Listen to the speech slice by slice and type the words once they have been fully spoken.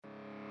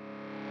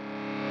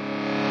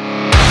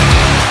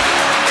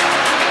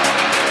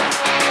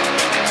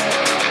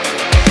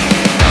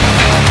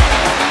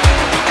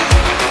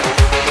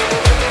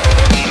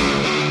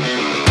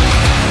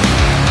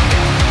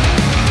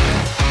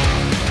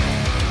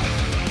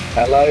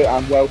Hello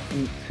and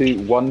welcome to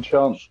One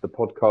Chance, the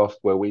podcast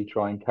where we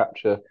try and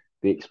capture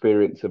the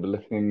experience of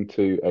listening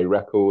to a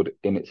record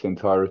in its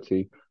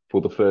entirety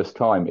for the first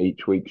time.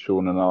 Each week,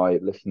 Sean and I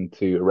listen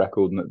to a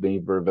record that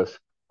neither of us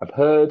have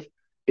heard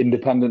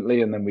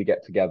independently, and then we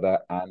get together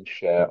and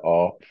share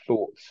our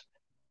thoughts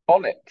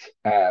on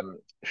it.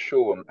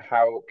 Sean,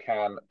 how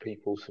can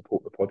people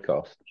support the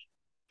podcast?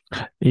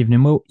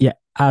 Evening, Will. Yeah,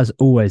 as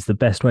always, the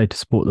best way to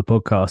support the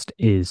podcast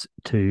is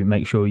to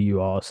make sure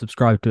you are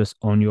subscribed to us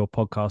on your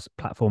podcast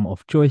platform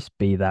of choice,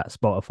 be that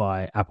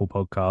Spotify, Apple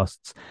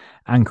Podcasts,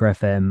 Anchor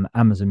FM,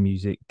 Amazon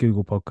Music,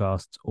 Google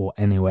Podcasts, or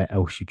anywhere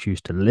else you choose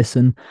to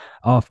listen.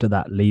 After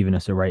that, leaving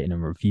us a rating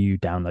and review,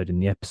 downloading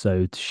the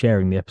episodes,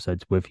 sharing the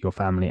episodes with your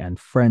family and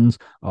friends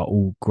are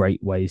all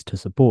great ways to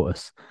support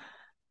us.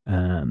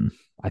 Um,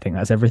 I think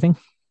that's everything.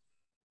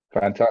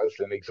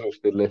 Fantastic, an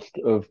exhaustive list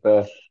of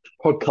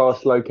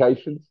podcast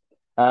locations.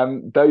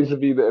 Those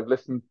of you that have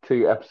listened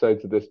to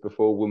episodes of this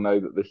before will know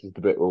that this is the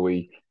bit where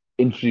we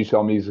introduce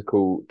our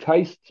musical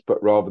tastes,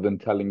 but rather than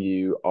telling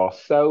you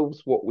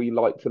ourselves what we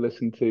like to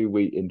listen to,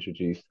 we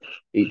introduce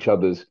each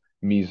other's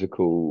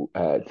musical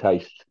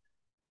tastes.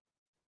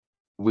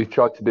 We've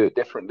tried to do it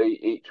differently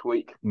each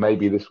week.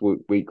 Maybe this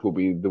week will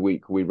be the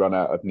week we run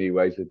out of new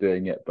ways of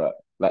doing it, but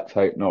let's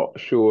hope not.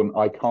 Sean,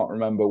 I can't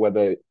remember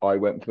whether I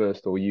went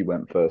first or you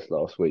went first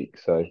last week.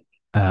 So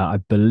I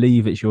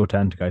believe it's your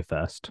turn to go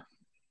first.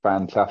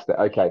 fantastic.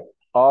 Okay.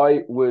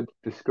 I would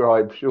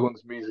describe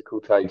Sean's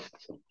musical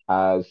tastes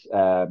as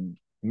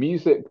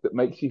music that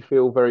makes you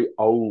feel very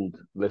old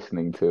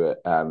listening to it.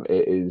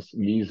 It is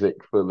music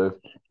full of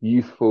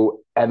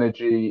youthful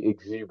energy,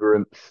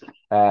 exuberance,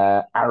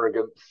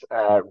 arrogance,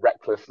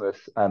 recklessness,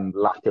 and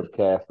lack of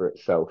care for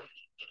itself.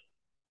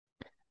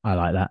 I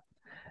like that.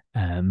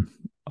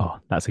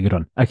 That's a good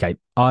one. Okay,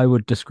 I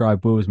would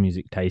describe Will's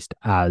music taste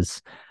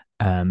as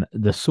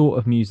the sort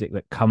of music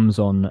that comes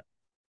on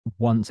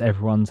once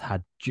everyone's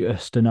had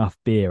just enough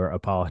beer at a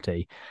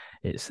party.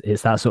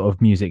 It's that sort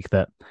of music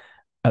that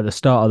at the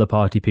start of the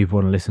party people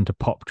want to listen to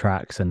pop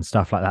tracks and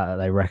stuff like that that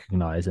they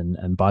recognize,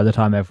 and by the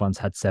time everyone's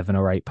had 7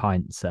 or 8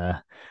 pints,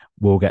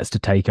 Will gets to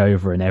take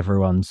over and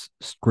everyone's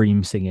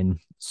scream singing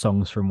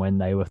songs from when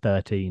they were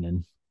 13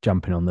 and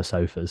jumping on the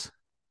sofas.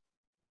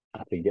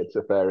 I think it's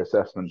a fair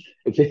assessment.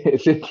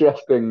 It's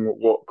interesting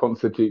what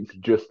constitutes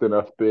just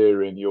enough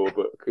beer in your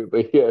book,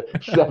 the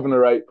 7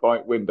 or 8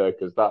 pint window,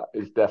 because that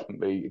is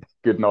definitely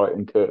good night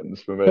and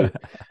curtains for me.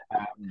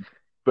 Um,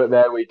 but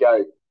there we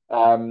go.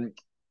 Um,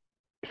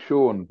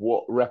 Sean,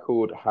 what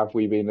record have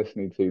we been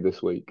listening to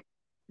this week?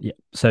 Yeah.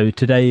 So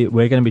today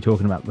we're going to be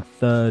talking about the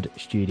third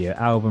studio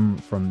album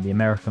from the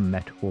American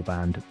metalcore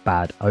band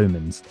Bad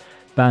Omens.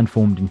 The band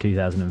formed in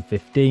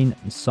 2015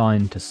 and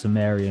signed to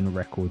Sumerian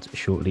Records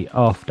shortly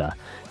after.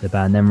 The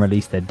band then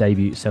released their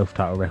debut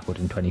self-titled record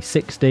in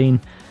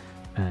 2016.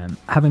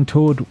 Having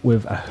toured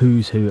with a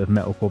who's who of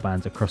metalcore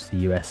bands across the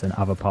US and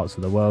other parts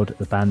of the world,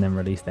 the band then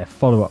released their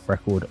follow-up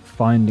record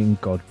Finding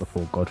God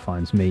Before God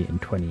Finds Me in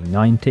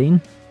 2019.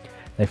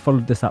 They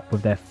followed this up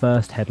with their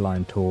first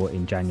headline tour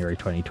in January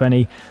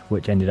 2020,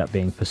 which ended up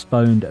being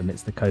postponed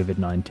amidst the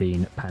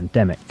COVID-19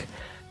 pandemic.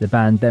 The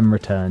band then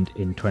returned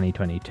in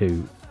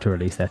 2022 to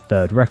release their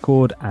third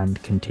record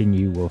and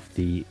continue with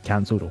the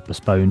cancelled or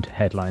postponed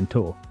headline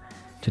tour.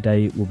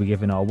 Today, we'll be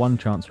giving our one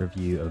chance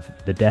review of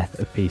The Death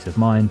of Peace of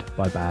Mind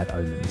by Bad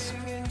Omens.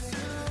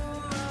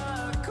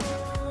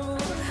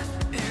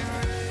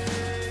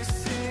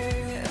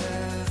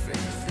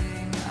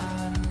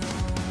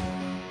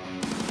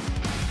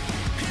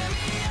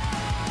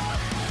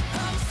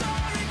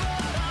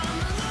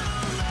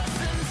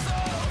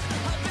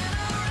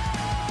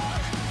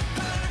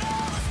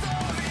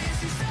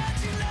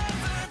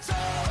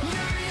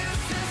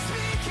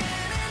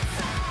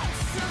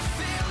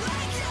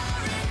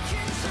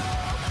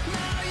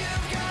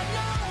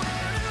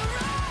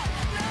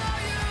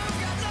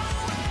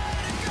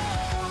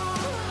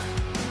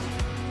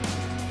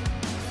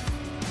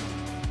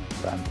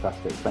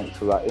 Fantastic. Thanks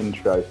for that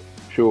intro,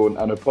 Sean.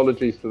 And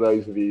apologies to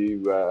those of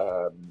you.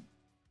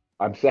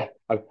 I'm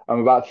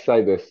about to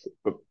say this,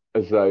 but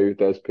as though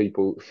there's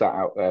people sat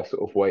out there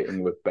sort of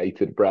waiting with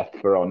bated breath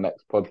for our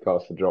next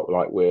podcast to drop,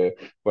 like we're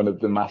one of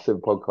the massive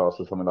podcasts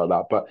or something like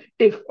that. But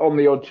if on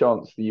the odd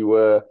chance you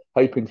were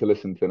hoping to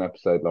listen to an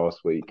episode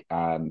last week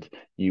and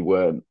you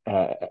weren't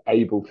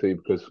able to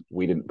because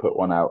we didn't put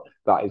one out,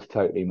 that is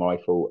totally my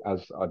fault.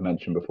 As I've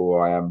mentioned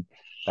before, I am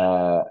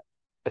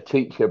a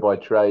teacher by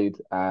trade,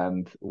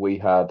 and we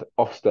had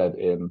Ofsted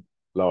in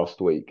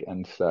last week,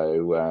 and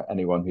so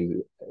anyone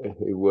who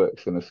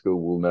works in a school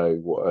will know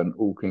what an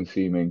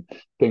all-consuming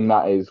thing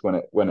that is when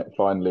it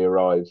finally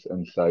arrives.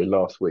 And so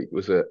last week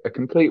was a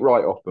complete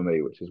write-off for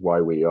me, which is why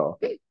we are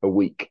a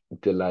week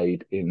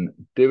delayed in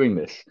doing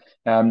this.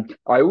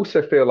 I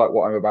also feel like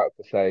what I'm about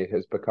to say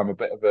has become a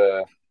bit of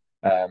a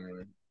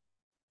um,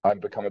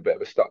 I've become a bit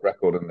of a stuck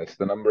record on this.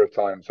 The number of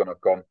times when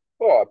I've gone,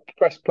 oh, I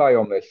pressed play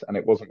on this and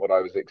it wasn't what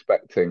I was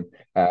expecting.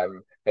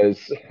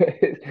 as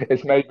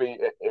it's maybe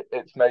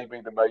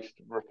the most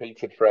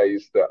repeated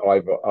phrase that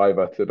I've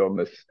uttered on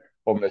this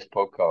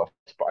podcast,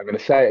 but I'm going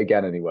to say it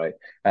again anyway.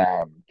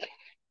 Um,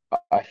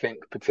 I think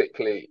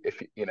particularly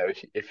if you know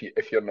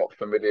if you're not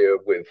familiar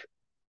with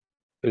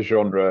the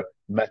genre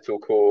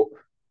metalcore,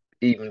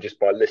 even just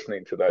by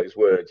listening to those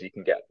words, you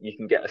can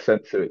get a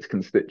sense of its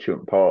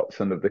constituent parts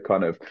and of the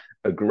kind of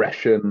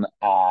aggression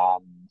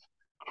and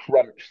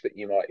crunch that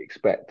you might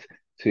expect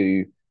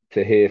to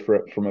to hear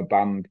from a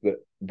band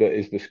that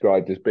is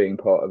described as being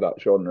part of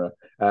that genre.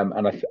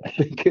 And I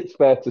think it's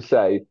fair to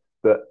say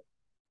that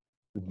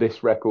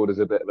this record is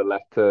a bit of a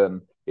left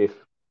turn if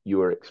you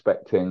were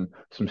expecting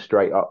some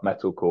straight up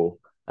metalcore.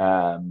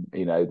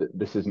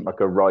 This isn't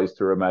like a Rise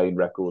to Remain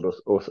record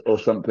or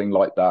something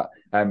like that.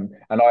 And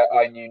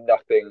I knew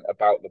nothing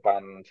about the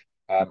band.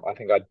 I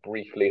think I'd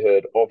briefly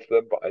heard of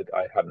them, but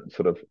I hadn't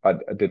I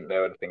didn't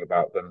know anything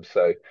about them.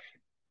 So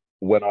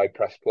when I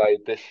press play,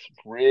 this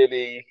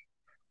really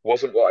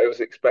wasn't what I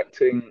was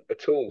expecting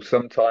at all.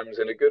 Sometimes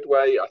in a good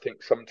way. I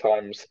think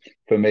sometimes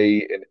for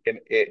me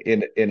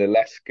in a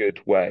less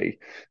good way.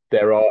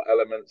 There are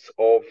elements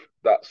of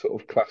that sort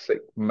of classic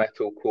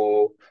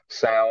metalcore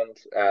sound.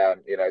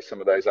 Some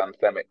of those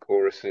anthemic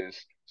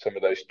choruses, some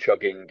of those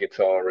chugging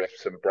guitar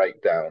riffs and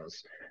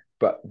breakdowns.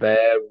 But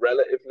they're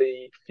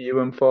relatively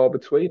few and far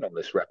between on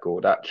this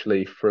record.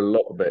 Actually, for a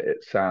lot of it,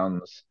 it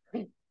sounds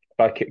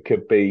like it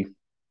could be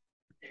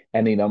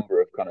any number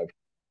of kind of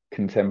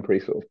contemporary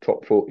sort of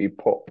top 40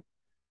 pop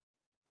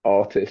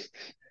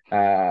artists.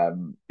 There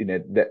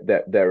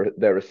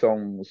are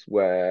songs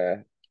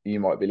where you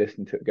might be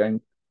listening to it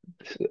going,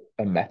 "This is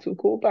a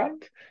metalcore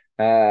band,"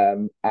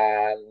 and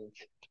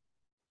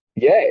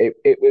yeah,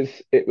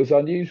 it was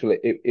unusual.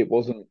 It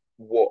wasn't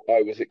what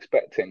I was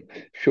expecting.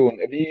 Sean,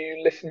 have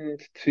you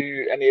listened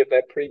to any of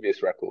their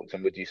previous records,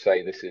 and would you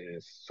say this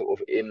is sort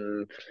of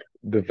in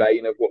the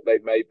vein of what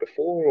they've made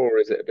before, or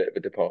is it a bit of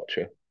a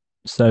departure?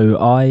 So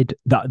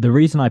the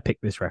reason I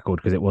picked this record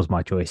because it was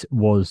my choice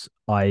was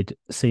I'd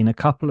seen a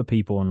couple of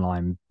people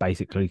online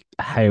basically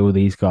hail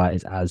these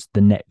guys as the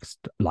next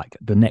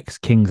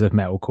kings of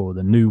metalcore,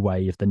 the new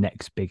wave, the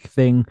next big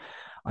thing.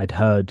 I'd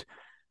heard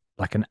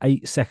like an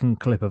 8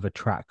 second clip of a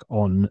track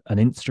on an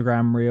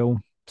Instagram reel,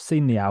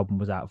 seen the album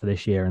was out for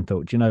this year and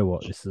thought, you know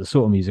what, this is the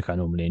sort of music I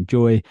normally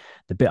enjoy.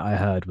 The bit I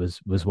heard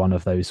was one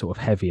of those sort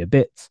of heavier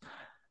bits.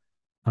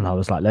 And I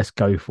was like, let's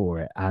go for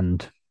it.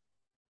 And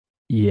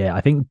yeah,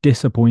 I think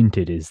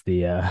disappointed is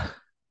the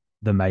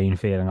main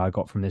feeling I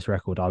got from this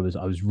record. I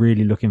was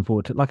really looking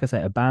forward to, like I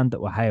say, a band that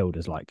were hailed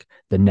as like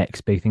the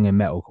next big thing in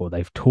metalcore.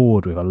 They've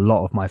toured with a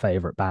lot of my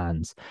favorite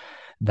bands.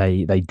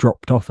 They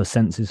dropped off a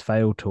Senses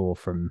Fail tour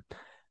from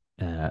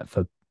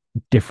for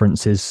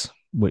differences,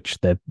 which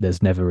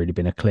there's never really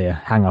been a clear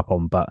hang up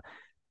on, but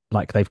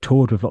like they've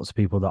toured with lots of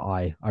people that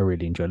I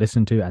really enjoy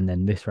listening to, and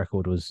then this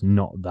record was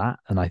not that.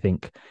 And I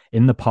think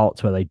in the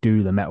parts where they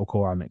do the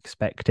metalcore I'm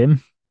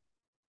expecting,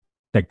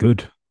 they're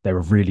good. They're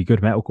a really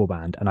good metalcore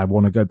band, and I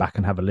want to go back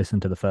and have a listen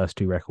to the first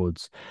two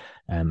records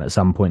at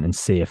some point and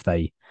see if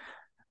they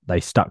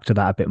stuck to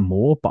that a bit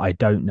more. But I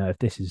don't know if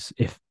this is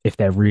if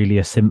they're really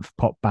a synth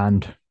pop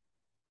band,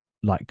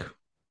 like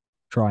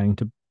trying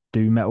to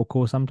do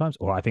metalcore sometimes,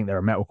 or I think they're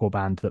a metalcore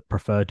band that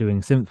prefer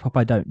doing synth pop.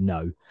 I don't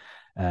know.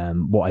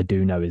 What I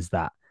do know is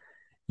that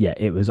yeah,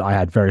 it was. I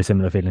had very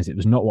similar feelings. It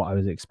was not what I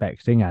was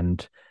expecting,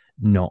 and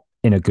not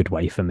in a good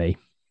way for me.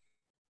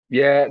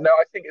 Yeah, no,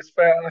 I think it's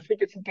fair, and I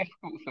think it's a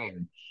difficult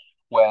thing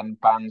when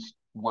bands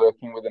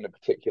working within a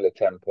particular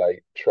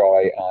template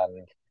try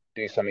and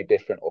do something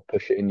different or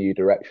push it in new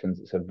directions.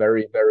 It's a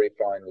very, very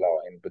fine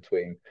line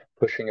between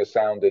pushing a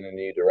sound in a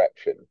new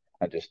direction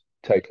and just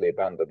totally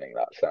abandoning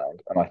that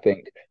sound. And I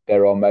think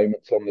there are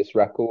moments on this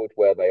record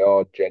where they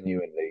are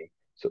genuinely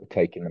sort of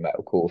taking the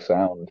metalcore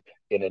sound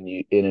in a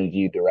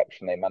new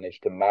direction. They manage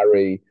to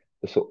marry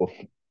the sort of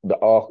the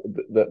arc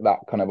that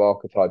kind of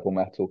archetypal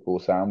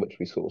metalcore sound, which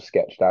we sort of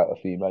sketched out a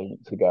few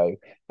moments ago,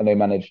 and they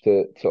managed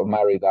to sort of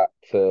marry that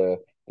to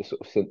the sort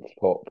of synth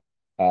pop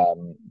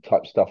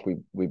type stuff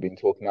we've been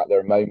talking about. There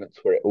are moments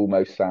where it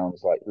almost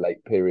sounds like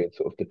late period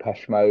sort of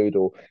Depeche Mode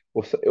or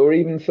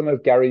even some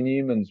of Gary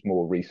Newman's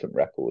more recent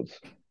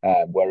records,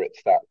 where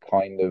it's that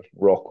kind of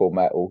rock or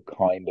metal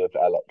kind of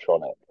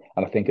electronic.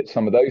 And I think at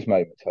some of those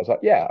moments, I was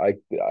like, yeah, I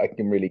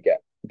can really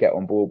get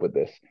on board with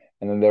this.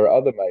 And then there are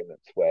other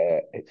moments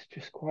where it's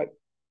just quite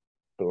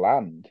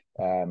bland.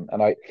 And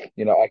I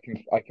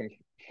can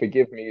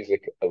forgive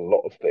music a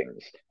lot of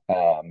things,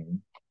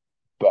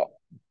 but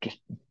just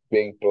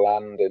being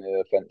bland and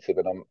inoffensive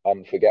and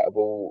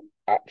unforgettable,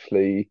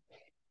 actually,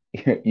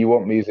 you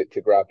want music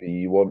to grab you.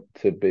 You want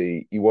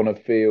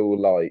to feel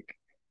like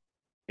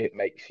it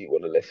makes you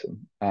want to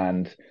listen.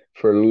 And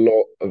for a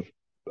lot of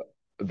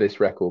this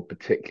record,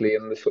 particularly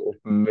in the sort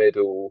of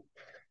middle,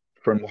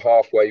 from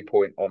halfway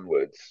point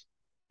onwards,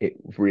 it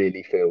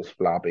really feels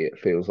flabby. It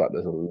feels like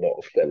there's a lot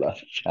of filler.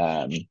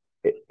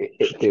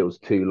 It feels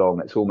too long.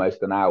 It's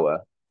almost an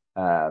hour.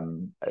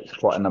 It's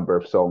quite a number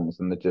of songs,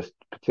 and they're just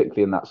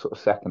particularly in that sort of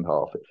second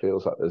half. It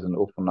feels like there's an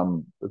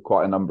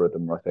quite a number of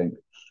them. I think.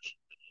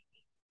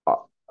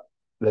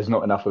 there's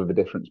not enough of a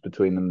difference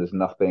between them. There's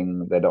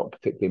nothing. They're not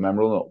particularly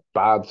memorable. Not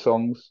bad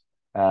songs.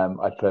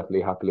 I'd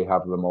perfectly happily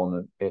have them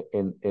on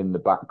in the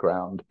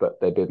background,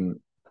 but they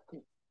didn't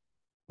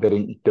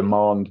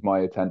demand my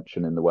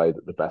attention in the way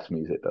that the best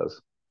music does.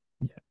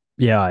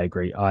 Yeah, I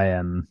agree.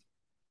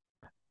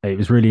 It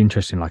was really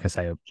interesting. Like I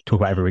say, I talk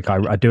about every week.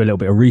 I do a little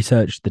bit of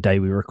research the day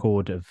we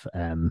record of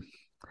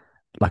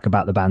like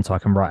about the band, so I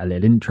can write a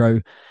little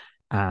intro.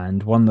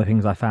 And one of the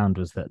things I found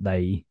was that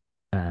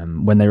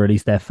when they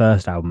released their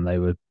first album, they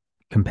were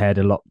compared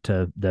a lot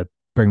to the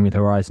Bring Me the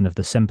Horizon of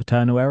the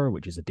Sempiternal era,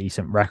 which is a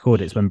decent record.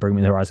 It's when Bring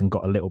Me the Horizon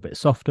got a little bit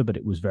softer, but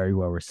it was very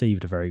well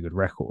received, a very good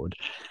record.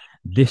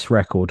 This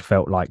record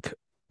felt like,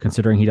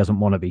 considering he doesn't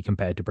want to be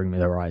compared to Bring Me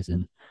the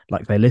Horizon,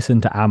 like they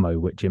listened to Ammo,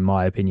 which in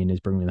my opinion is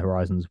Bring Me the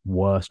Horizon's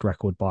worst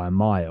record by a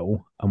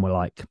mile, and were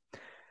like,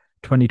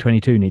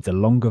 2022 needs a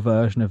longer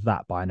version of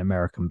that by an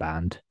American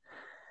band.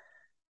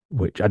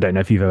 Which I don't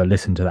know if you've ever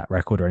listened to that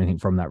record or anything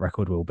from that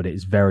record, Will, but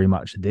it's very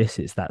much this.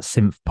 It's that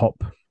synth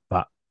pop,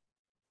 but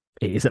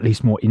it is at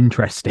least more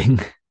interesting.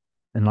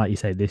 And like you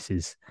say, this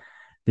is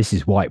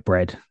white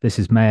bread. This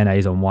is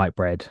mayonnaise on white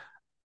bread.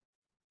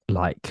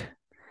 Like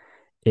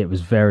it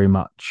was very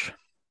much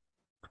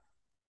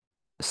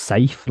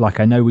safe.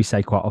 Like I know we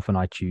say quite often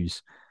I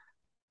choose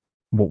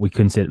what we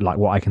consider like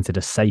what I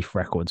consider safe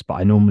records, but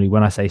I normally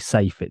when I say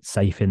safe, it's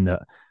safe in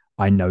that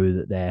I know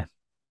that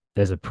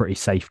there's a pretty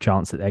safe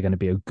chance that they're going to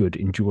be a good,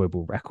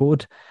 enjoyable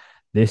record.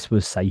 This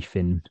was safe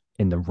in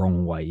the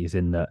wrong ways,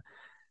 in that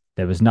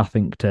there was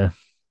nothing that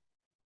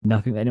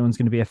anyone's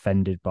going to be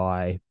offended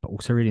by, but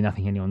also really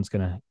nothing anyone's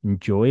going to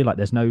enjoy. Like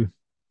there's no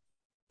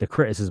the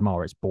criticism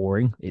are it's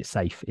boring, it's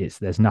safe,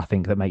 there's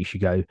nothing that makes you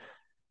go,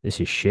 this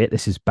is shit,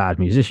 this is bad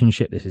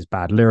musicianship, this is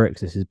bad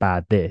lyrics, this is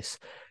bad this.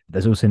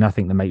 There's also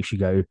nothing that makes you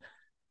go,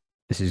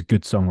 this is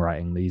good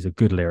songwriting, these are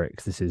good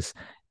lyrics, this is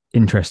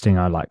interesting.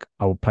 I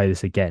will play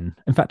this again.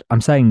 In fact, I'm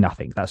saying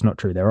nothing. That's not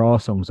true. There are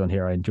songs on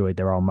here I enjoyed.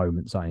 There are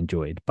moments I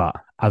enjoyed, but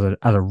as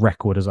a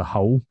record as a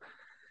whole,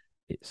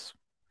 it's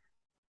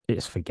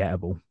it's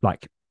forgettable.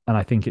 Like, and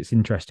I think it's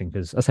interesting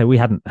because I say we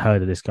hadn't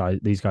heard of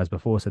these guys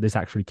before. So this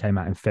actually came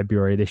out in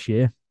February this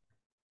year.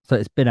 So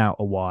it's been out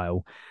a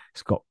while.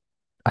 It's got,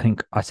 I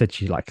think I said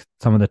to you, like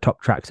some of the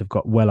top tracks have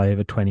got well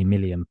over 20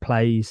 million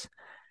plays,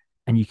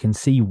 and you can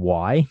see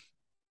why.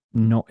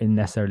 Not in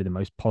necessarily the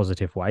most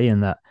positive way,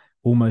 in that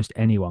almost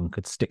anyone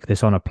could stick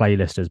this on a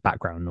playlist as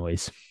background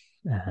noise.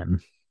 Um,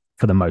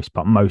 for the most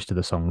part, most of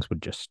the songs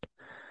would just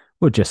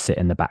sit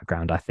in the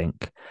background. I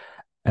think.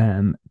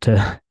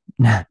 To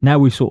now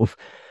we've sort of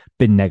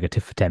been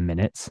negative for 10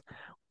 minutes.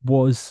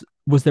 Was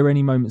there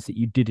any moments that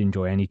you did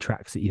enjoy? Any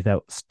tracks that you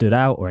felt stood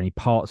out, or any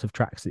parts of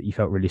tracks that you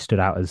felt really stood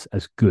out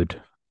as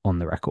good on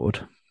the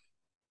record?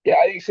 Yeah,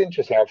 I think it's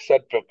interesting. I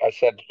said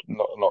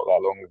not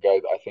that long ago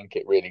that I think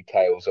it really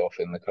tails off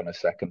in the kind of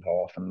second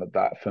half, and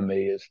that for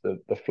me is the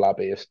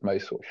flabbiest,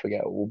 most sort of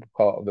forgettable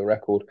part of the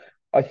record.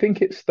 I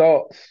think it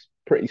starts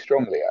pretty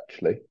strongly,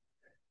 actually.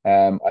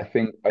 I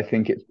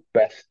think its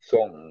best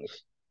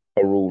songs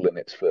are all in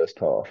its first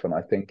half, and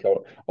I think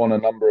on a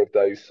number of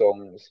those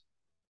songs,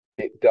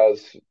 it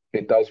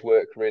does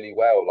work really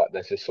well. Like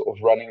there's this sort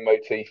of running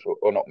motif,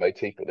 or not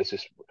motif, but there's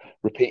this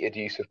repeated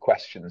use of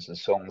questions, and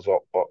songs are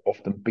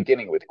often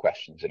beginning with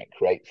questions, and it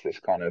creates this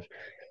kind of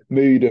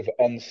mood of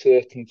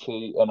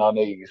uncertainty and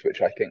unease,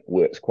 which I think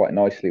works quite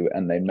nicely,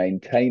 and they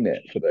maintain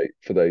it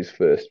for those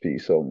first few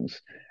songs.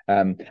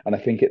 And I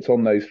think it's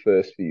on those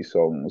first few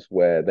songs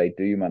where they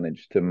do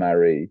manage to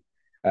marry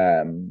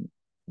um,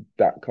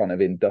 that kind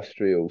of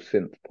industrial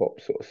synth pop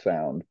sort of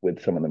sound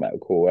with some of the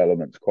metalcore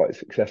elements quite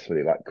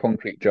successfully. Like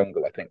Concrete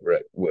Jungle, I think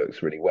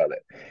works really well.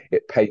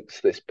 It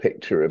paints this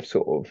picture of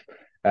sort of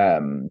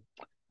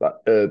like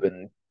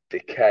urban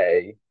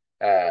decay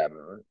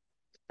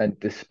and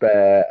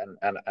despair,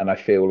 and I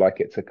feel like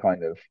it's a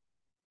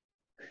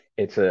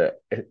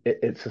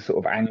sort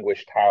of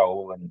anguished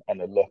howl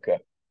and a look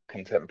at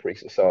contemporary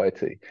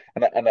society,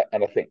 and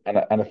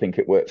I think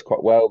it works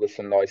quite well. There's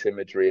some nice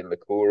imagery in the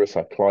chorus.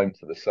 I climbed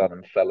to the sun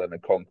and fell in a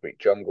concrete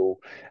jungle,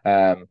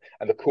 and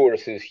the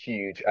chorus is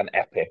huge and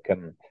epic,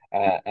 and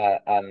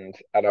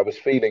I was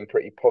feeling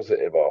pretty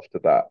positive after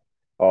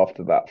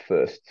that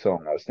first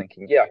song. I was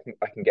thinking, yeah,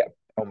 I can get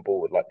on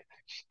board, like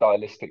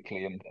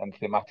stylistically and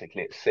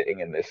thematically, it's sitting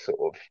in this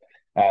sort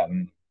of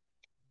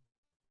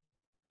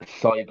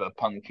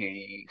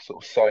cyberpunky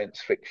sort of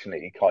science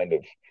fictiony kind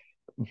of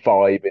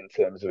vibe in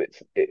terms of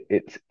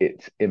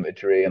its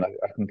imagery, and I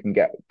can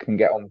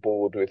get on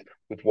board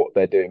with what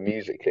they're doing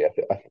musically.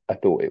 I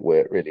thought it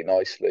worked really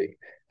nicely,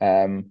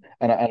 and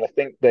I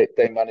think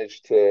they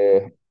managed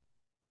to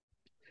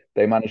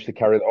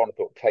carry that on. I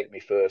thought "Take Me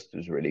First"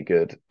 was really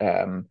good.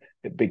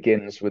 It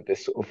begins with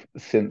this sort of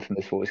synth and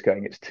this voice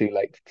going, "It's too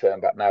late to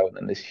turn back now," and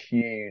then this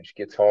huge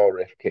guitar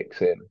riff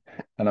kicks in,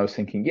 and I was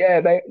thinking,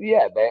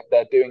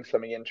 they're doing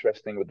something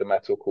interesting with the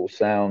metalcore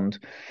sound.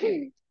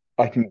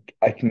 I can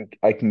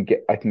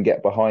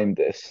get behind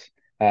this.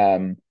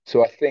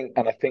 So I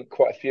think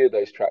quite a few of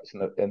those tracks in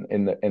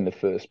the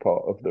first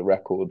part of the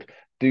record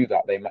do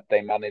that.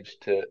 They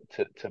managed to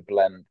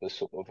blend the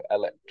sort of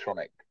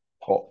electronic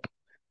pop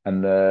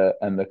and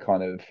the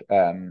kind of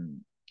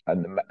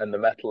and the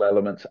metal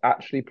elements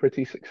actually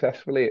pretty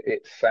successfully.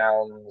 It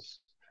sounds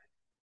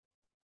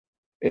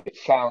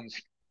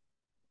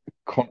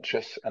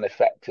conscious and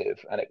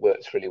effective, and it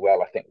works really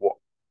well. I think what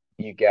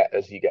you get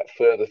as you get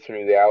further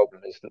through the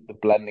album is that the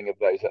blending of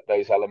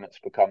those elements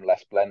become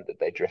less blended.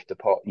 They drift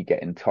apart. You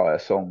get entire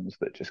songs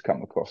that just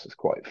come across as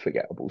quite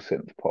forgettable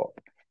synth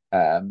pop.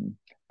 And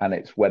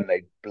it's when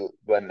the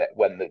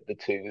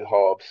two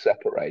halves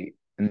separate,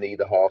 and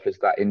neither half is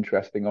that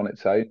interesting on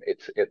its own.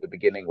 It's at the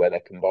beginning where they're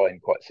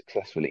combined quite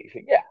successfully. You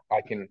think, yeah,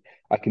 I can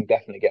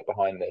definitely get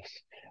behind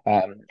this.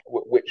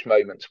 Which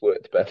moments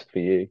worked best for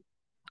you?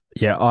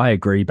 Yeah, I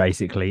agree.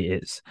 Basically,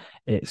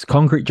 it's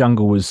Concrete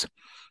Jungle was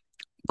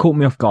caught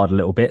me off guard a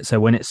little bit. So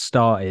when it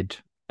started,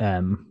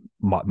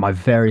 my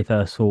very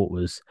first thought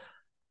was,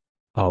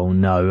 oh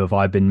no, have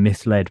I been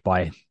misled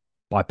by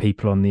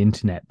people on the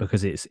internet?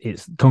 Because it's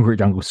Concrete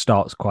Jungle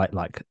starts quite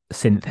like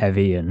synth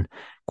heavy and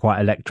quite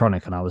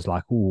electronic, and I was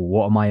like, oh,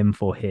 what am I in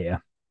for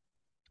here?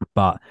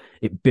 But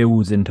it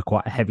builds into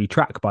quite a heavy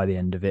track by the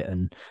end of it,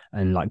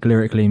 and like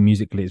lyrically and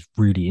musically, it's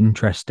really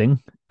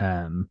interesting.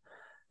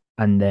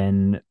 And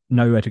then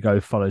Nowhere to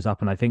Go follows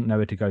up, and I think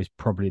Nowhere to Go is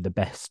probably the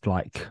best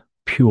like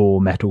pure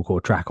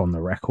metalcore track on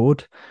the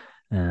record.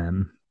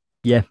 Um,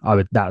 yeah, I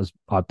would.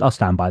 I'll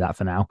stand by that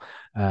for now.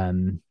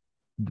 Um,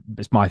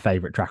 it's my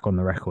favorite track on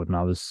the record, and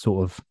I was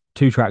sort of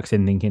two tracks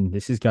in thinking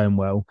this is going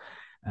well.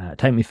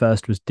 Take Me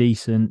First was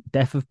decent.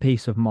 Death of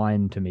Peace of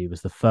Mind to me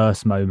was the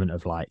first moment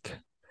of like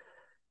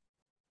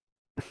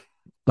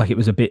it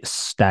was a bit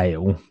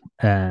stale.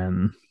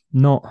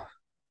 Not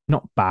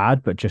not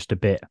bad, but just a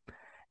bit.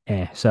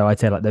 So I'd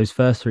say like those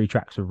first three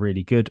tracks were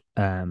really good.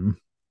 Then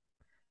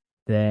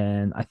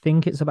I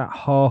think it's about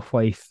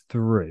halfway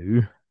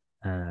through.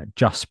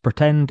 Just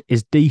Pretend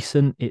is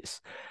decent.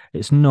 It's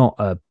not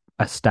a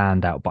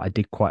standout, but I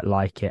did quite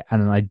like it.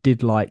 And then I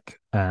did like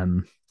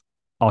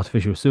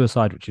Artificial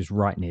Suicide, which is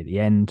right near the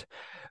end.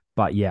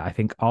 But yeah, I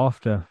think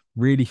after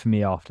really for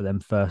me, after them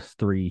first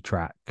three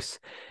tracks,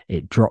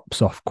 it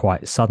drops off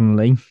quite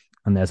suddenly.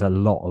 And there's a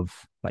lot of,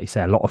 like you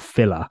say, a lot of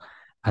filler.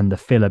 And the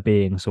filler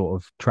being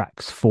sort of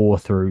tracks 4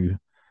 through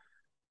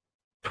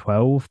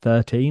 12,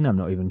 13. I'm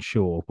not even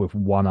sure, with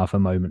one other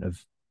moment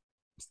of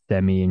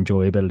semi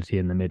enjoyability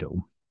in the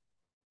middle.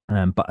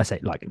 But I say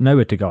like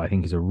Nowhere to Go, I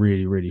think is a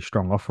really, really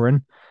strong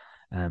offering.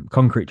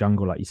 Concrete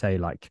Jungle, like you say,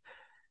 like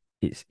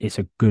it's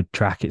a good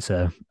track. It's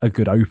a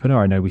good opener.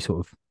 I know we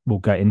sort of will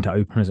get into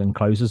openers and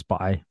closers, but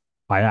I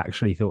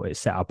actually thought it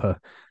set up a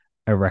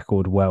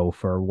record well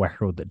for a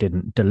record that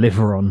didn't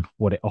deliver on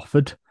what it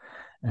offered.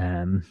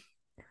 Um,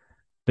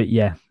 but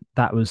yeah,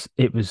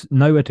 it was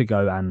Nowhere to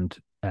Go and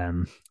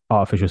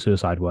Artificial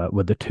Suicide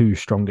were the two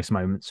strongest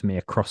moments for me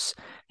across.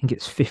 I think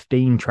it's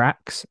 15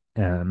 tracks.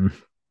 Yeah,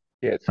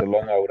 it's a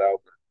long old album.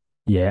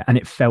 Yeah, and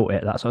it felt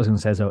it. That's what I was going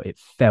to say. So it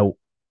felt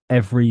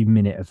every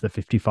minute of the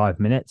 55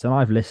 minutes. And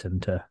I've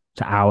listened to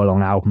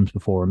hour-long albums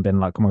before and been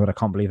like, oh my God, I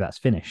can't believe that's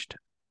finished.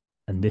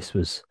 And this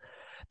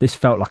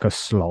felt like a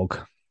slog.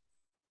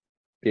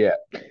 Yeah,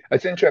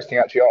 it's interesting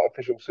actually.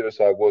 Artificial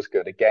Suicide was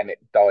good. Again, it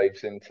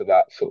dives into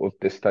that sort of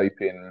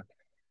dystopian,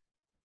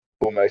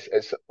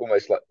 it's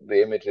almost like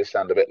the images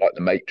sound a bit like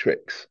the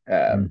Matrix,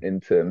 Mm.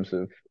 in terms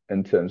of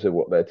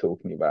what they're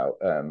talking about.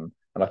 And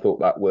I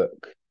thought that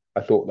worked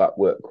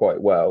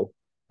quite well.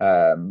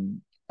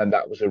 And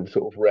that was a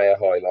sort of rare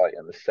highlight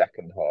in the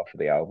second half of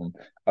the album.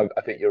 I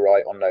think you're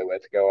right on Nowhere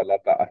to Go. I love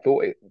that. I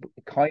thought it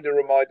kind of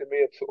reminded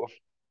me of sort of,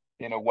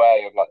 in a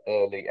way, of like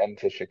early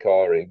Enter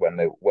Shikari, when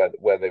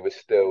where they were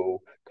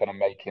still kind of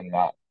making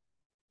that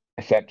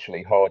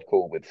essentially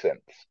hardcore with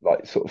synths,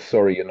 like sort of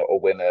Sorry You're Not a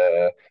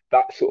Winner,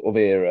 that sort of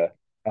era.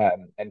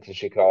 Enter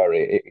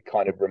Shikari, it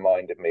kind of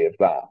reminded me of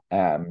that.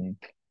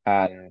 And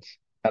and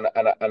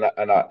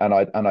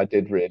I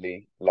did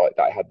really like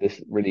that. It had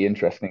this really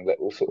interesting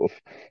little sort of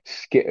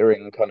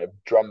skittering kind of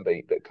drum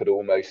beat that could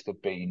almost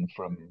have been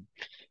from,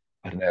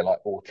 I don't know,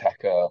 like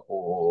Ortega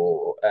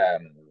or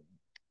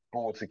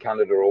Broad to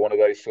Canada, or one of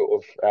those sort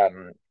of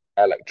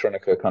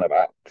electronica kind of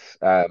acts.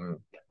 I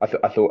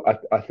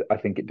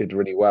think it did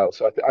really well.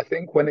 So I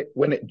think when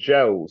it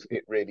gels,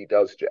 it really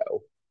does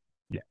gel.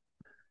 Yeah.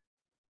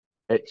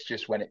 It's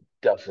just when it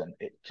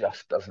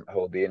just doesn't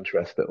hold the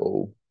interest at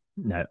all.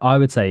 No, I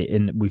would say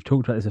we've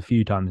talked about this a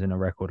few times in a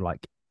record,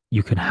 like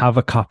you can have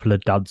a couple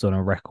of duds on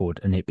a record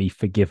and it be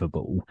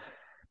forgivable.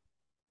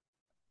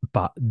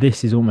 But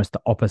this is almost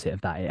the opposite of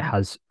that. It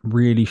has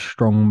really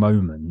strong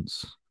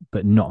moments,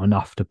 but not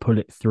enough to pull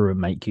it through and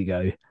make you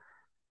go,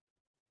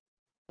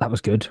 that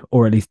was good,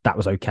 or at least that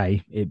was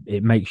okay.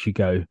 It makes you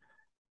go,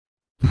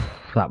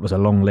 that was a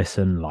long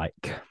listen,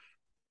 like,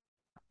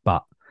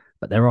 but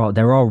there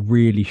are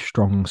really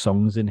strong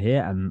songs in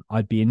here, and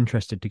I'd be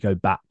interested to go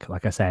back,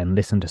 like I say, and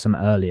listen to some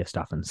earlier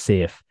stuff and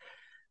see if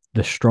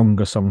the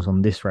stronger songs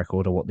on this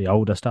record are what the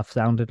older stuff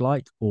sounded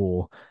like,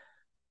 or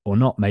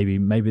not. Maybe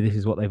this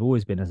is what they've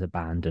always been as a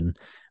band, and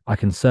I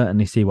can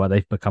certainly see why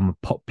they've become a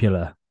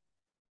popular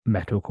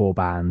metalcore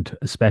band,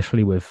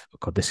 especially with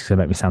God, this is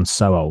gonna make me sound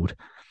so old.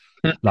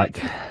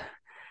 Like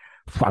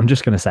I'm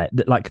just gonna say it,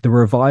 that like the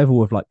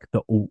revival of like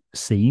the alt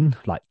scene,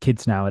 like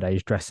kids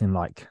nowadays dressing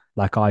like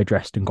I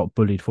dressed and got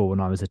bullied for when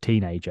I was a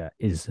teenager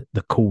is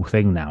the cool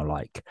thing now.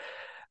 Like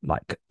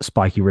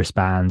spiky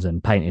wristbands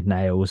and painted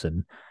nails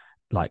and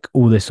like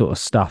all this sort of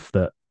stuff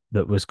that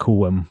was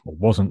cool and or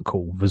wasn't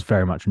cool was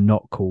very much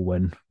not cool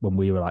when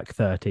we were like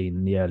 13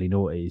 in the early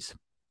noughties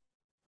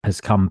has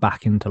come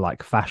back into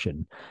like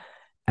fashion.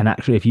 And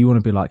actually, if you want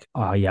to be like,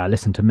 oh yeah, I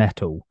listen to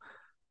metal,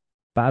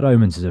 Bad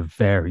Omens is a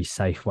very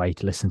safe way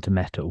to listen to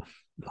metal.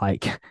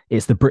 Like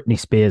it's the Britney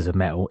Spears of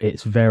metal.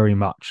 It's very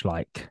much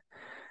like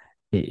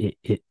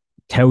it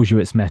tells you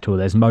it's metal.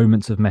 There's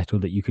moments of metal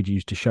that you could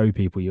use to show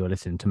people you're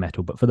listening to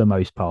metal, but for the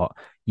most part,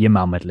 your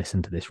mum would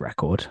listen to this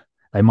record.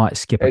 They might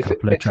skip a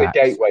couple of It's a tracks.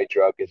 gateway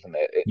drug, isn't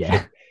it?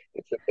 Yeah,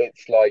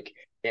 It's like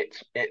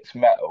it's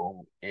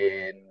metal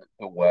in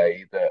the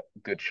way that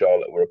Good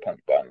Charlotte were a punk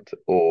band,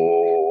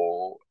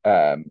 or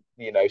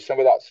some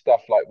of that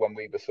stuff like when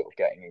we were sort of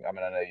getting. I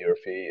mean, I know you're a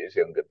few years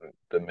younger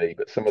than me,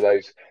 but some of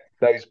those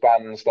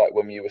bands like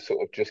when you were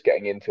sort of just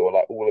getting into, or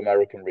like All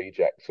American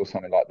Rejects or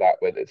something like that,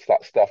 where it's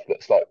that stuff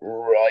that's like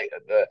right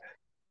at the,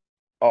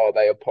 are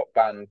they a pop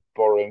band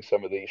borrowing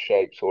some of these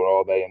shapes, or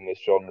are they in this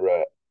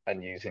genre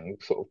and using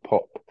sort of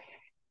pop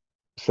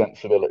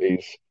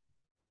sensibilities?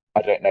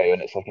 I don't know,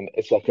 and it's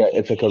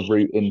like a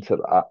route into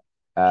that.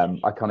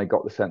 I kind of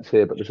got the sense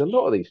here, but there's a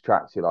lot of these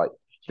tracks. You're like,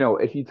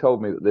 if you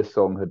told me that this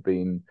song had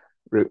been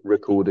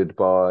recorded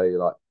by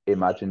like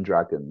Imagine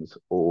Dragons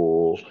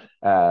or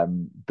The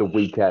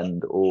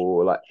Weeknd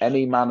or like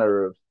any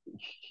manner of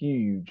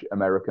huge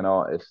American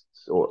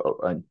artists,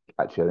 or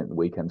actually I think The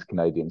Weeknd's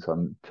Canadian, so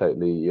I'm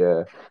totally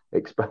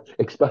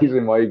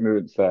exposing my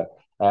ignorance there.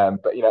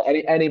 But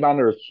any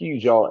manner of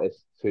huge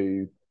artists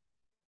who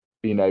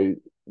you know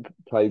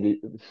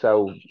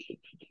sell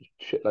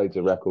shitloads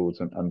of records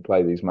and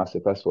play these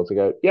massive festivals. I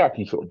go, yeah, I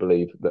can sort of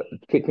believe that,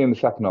 particularly in the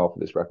second half of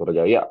this record. I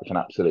go, yeah, I can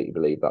absolutely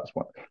believe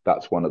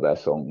that's one of their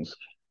songs.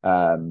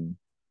 Um,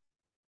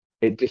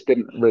 it just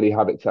didn't really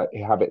have its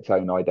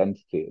own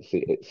identity.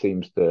 It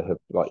seems to have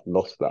like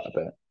lost that a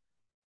bit.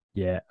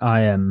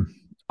 yeah.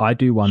 I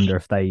do wonder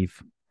if they're,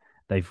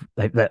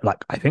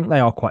 like I think they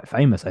are quite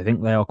famous. I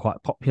think they are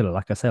quite popular.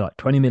 Like I say, like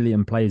 20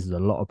 million plays is a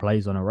lot of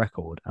plays on a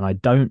record, and I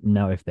don't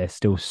know if they're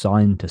still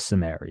signed to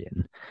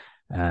Sumerian.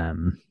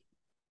 Um,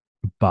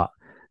 but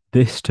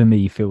this to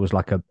me feels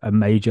like a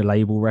major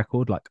label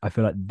record. Like I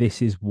feel like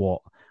this is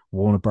what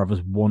Warner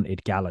Brothers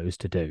wanted Gallows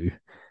to do,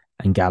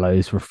 and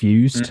Gallows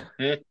refused.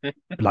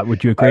 Like,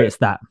 would you agree I it's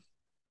that?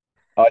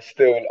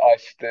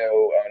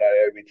 I mean,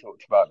 I know we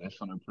talked about this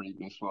on a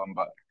previous one,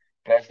 but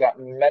there's that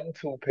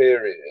mental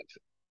period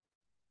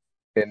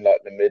in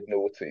like the mid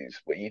noughties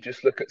where you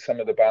just look at some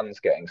of the bands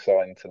getting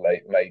signed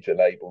to major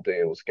label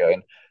deals,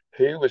 going,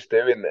 who was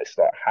doing this?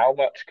 Like, how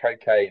much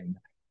cocaine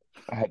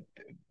had,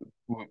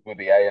 were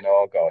the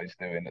A&R guys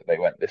doing that they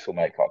went, this will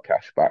make our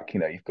cash back?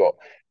 You've got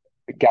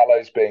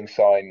Gallows being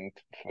signed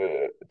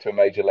to a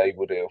major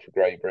label deal for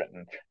Great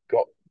Britain,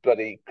 got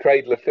bloody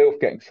Cradle of Filth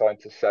getting signed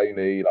to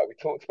Sony. Like we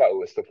talked about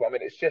all this stuff. I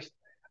mean, it's just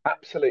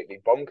absolutely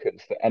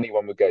bonkers that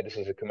anyone would go, this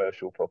is a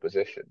commercial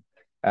proposition.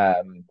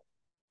 Um,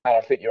 and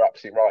I think you're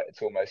absolutely right.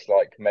 It's almost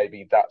like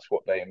maybe that's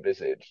what they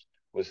envisaged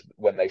was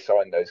when they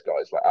signed those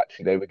guys. Like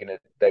actually, they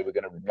were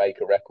gonna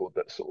make a record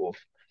that sort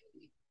of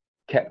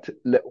kept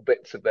little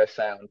bits of their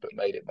sound but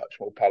made it much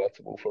more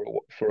palatable for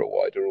a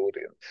wider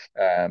audience.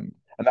 And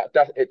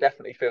it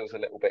definitely feels a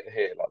little bit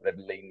here like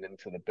they've leaned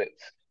into the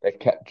bits. They've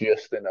kept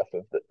just enough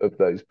of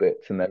those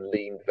bits and then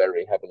leaned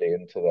very heavily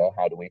into the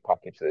how do we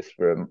package this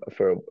for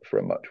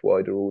a much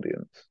wider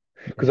audience.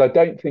 Because I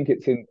don't think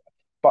it's in.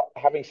 But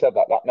having said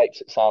that, that makes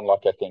it sound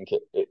like I think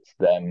it's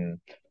them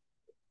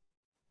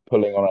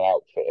pulling on an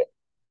outfit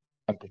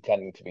and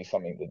pretending to be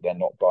something that they're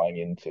not buying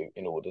into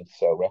in order to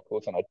sell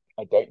records. And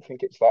I don't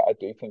think it's that. I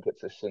do think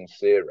it's a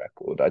sincere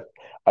record.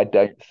 I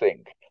don't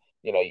think,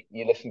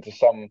 you listen to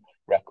some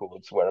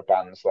records where a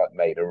band's like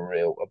made a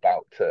real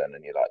about turn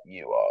and you're like,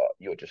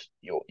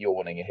 you're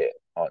wanting a hit,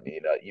 aren't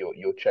you?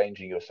 You're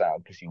changing your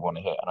sound because you want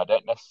a hit. And I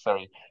don't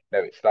necessarily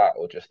know it's that,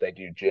 or just they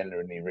do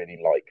genuinely really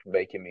like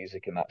making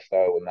music in that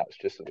style. And that's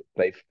just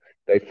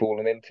they've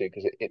fallen into,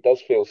 because it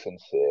does feel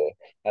sincere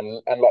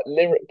and like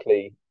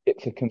lyrically,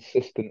 it's a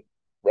consistent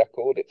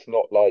record. It's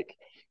not like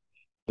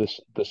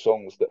the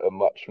songs that are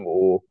much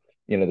more,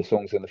 the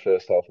songs in the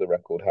first half of the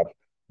record have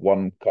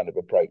one kind of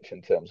approach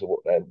in terms of what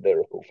their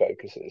lyrical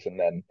focus is, and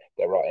then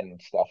they're writing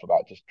stuff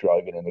about just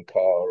driving in the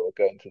car or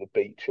going to the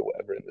beach or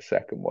whatever in the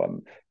second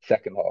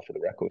half of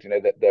the record.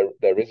 That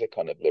there is a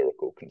kind of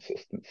lyrical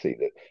consistency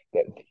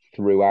that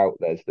throughout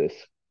there's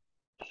this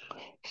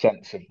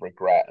sense of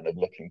regret and of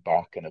looking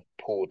back and of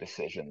poor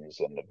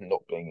decisions and of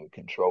not being in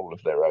control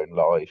of their own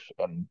life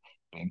and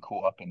being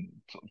caught up in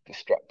sort of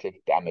destructive,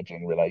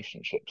 damaging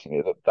relationships.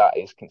 That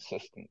is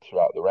consistent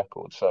throughout the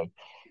record. So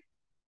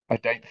I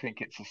don't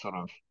think it's a sort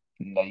of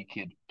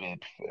naked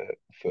bid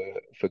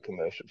for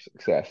commercial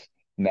success.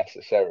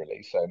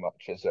 necessarily so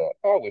much as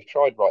oh, we've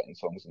tried writing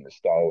songs in this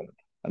style,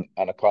 and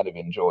I kind of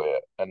enjoy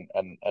it,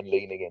 and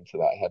leaning into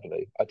that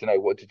heavily. I don't know,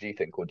 what did you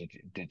think, or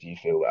did you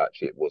feel that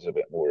actually it was a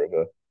bit more of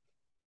a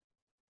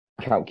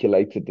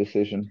calculated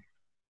decision?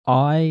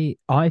 I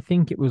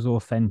think it was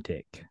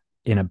authentic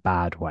in a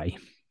bad way.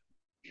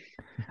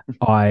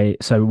 I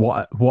so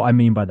what I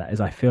mean by that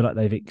is I feel like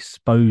they've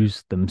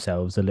exposed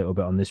themselves a little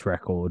bit on this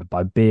record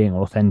by being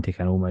authentic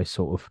and almost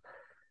sort of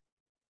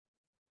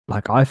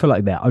like I feel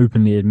like they're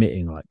openly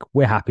admitting like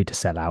we're happy to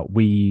sell out.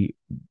 We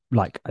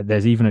like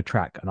there's even a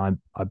track and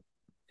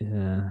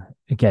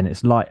again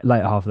it's like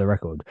later half of the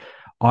record,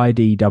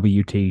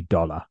 IDWT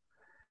dollar,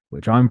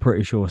 which I'm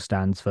pretty sure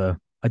stands for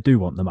I do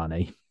want the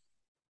money.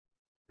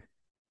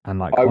 And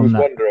like I on was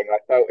that, wondering, I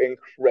felt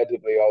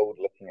incredibly old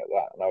looking at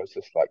that, and I was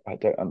just like, I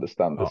don't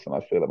understand uh, this, and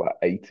I feel about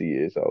 80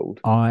 years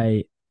old.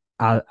 I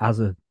as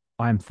a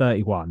I am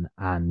 31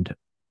 and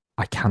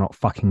I cannot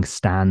fucking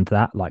stand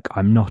that. Like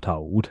I'm not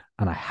old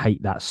and I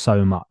hate that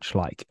so much.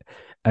 Like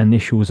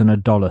initials and a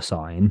dollar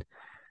sign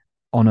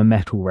on a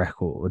metal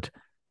record,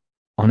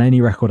 on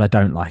any record I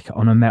don't like,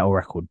 on a metal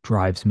record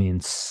drives me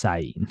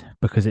insane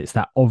because it's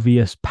that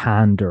obvious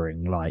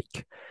pandering,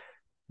 like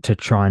to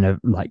trying to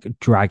like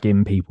drag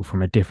in people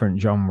from a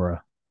different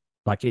genre.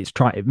 Like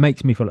it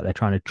makes me feel like they're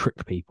trying to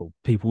trick people.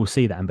 People will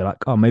see that and be like,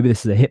 oh, maybe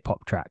this is a hip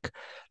hop track,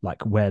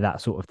 like where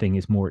that sort of thing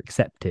is more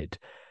accepted.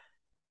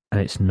 And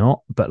it's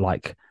not, but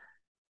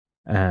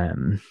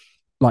um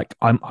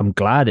I'm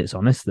glad it's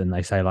honest. Then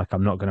they say like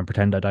I'm not going to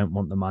pretend I don't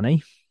want the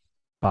money,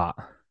 but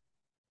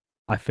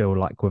I feel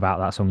like without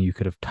that song you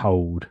could have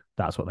told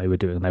that's what they were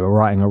doing. They were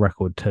writing a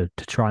record to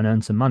try and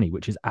earn some money,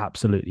 which is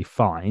absolutely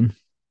fine.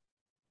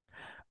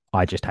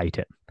 I just hate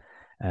it.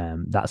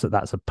 That's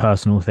a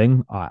personal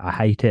thing. I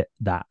hate it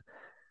that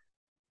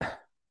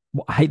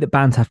I hate that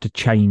bands have to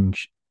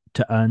change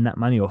to earn that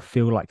money or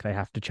feel like they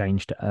have to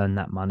change to earn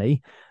that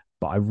money.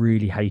 But I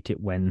really hate it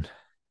when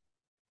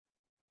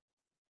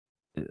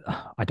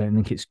I don't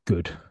think it's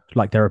good.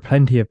 Like there are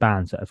plenty of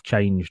bands that have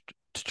changed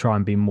to try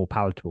and be more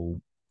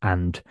palatable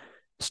and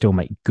still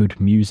make good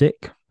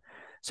music.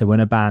 So when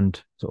a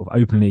band sort of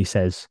openly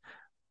says,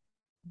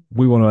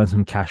 we want to earn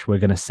some cash, we're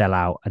going to sell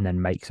out, and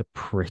then makes a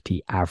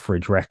pretty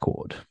average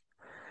record,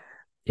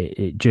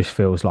 it just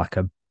feels like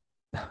a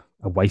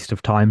waste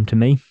of time to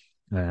me.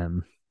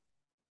 Um,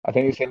 I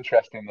think it's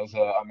interesting.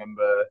 I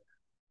remember,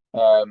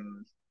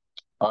 um,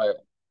 I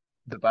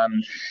the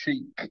band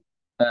Chic.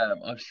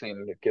 I've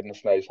seen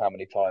goodness knows how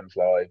many times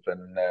live,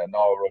 and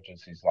Nile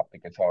Rodgers, who's like the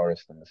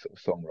guitarist and the sort of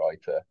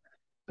songwriter,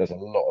 does a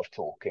lot of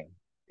talking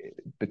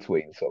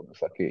between songs.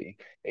 Like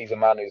he's a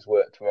man who's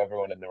worked with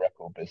everyone in the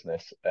record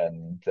business,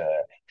 and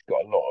he's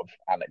got a lot of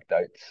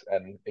anecdotes.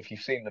 And if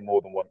you've seen them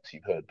more than once,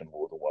 you've heard them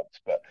more than once.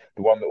 But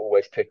the one that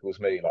always tickles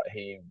me, like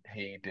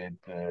he did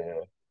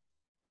the.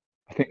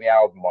 I think the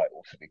album might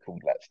also be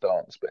called Let's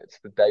Dance, but it's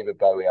the David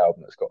Bowie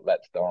album that's got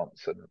Let's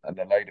Dance and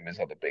a load of his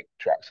other big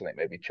tracks. I think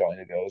maybe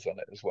China Girls on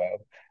it as well.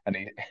 And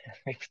he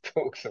he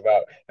talks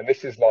about, and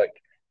this is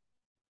like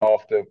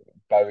after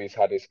Bowie's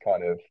had his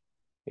kind of,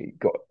 he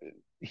got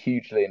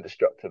hugely and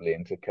destructively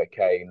into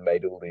cocaine,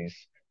 made all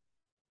these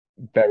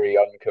very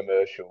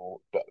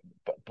uncommercial but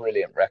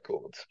brilliant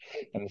records.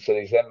 And so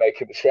he's then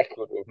making this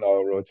record with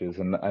Nile Rodgers,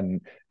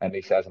 and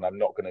he says, and I'm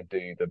not going to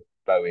do the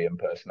Bowie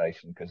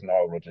impersonation because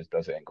Nile Rodgers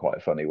does it in quite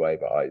a funny way,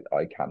 but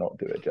I cannot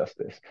do it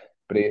justice.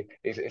 But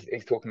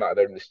he's talking about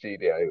there in the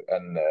studio,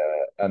 and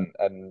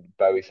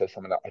Bowie says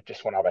something like, "I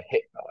just want to have a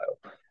hit,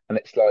 Nile," and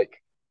it's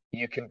like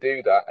you can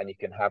do that, and you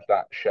can have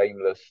that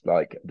shameless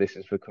like this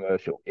is for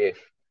commercial if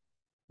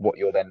what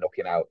you're then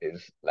knocking out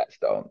is Let's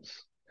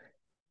Dance.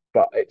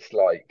 But it's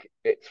like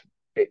it's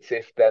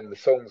if then the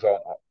songs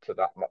aren't up to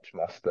that much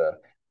muster,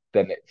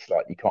 then it's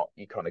like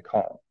you kind of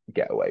can't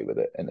get away with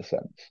it in a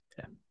sense.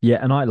 yeah,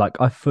 and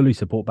I fully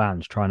support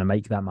bands trying to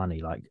make that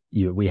money. Like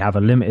we have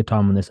a limited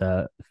time on this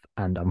earth,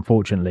 and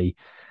unfortunately,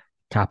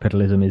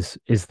 capitalism is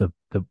the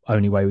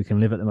only way we can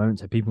live at the moment.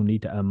 So people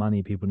need to earn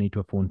money, people need to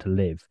afford to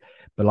live.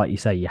 But like you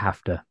say, you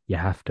have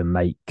to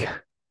make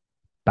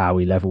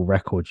Bowie level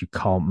records. You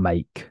can't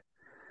make.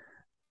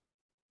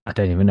 I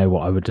don't even know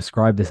what I would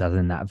describe this as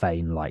in that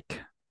vein.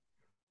 Like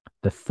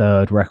the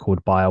third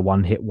record by a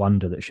one hit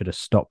wonder that should have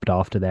stopped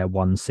after their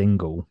one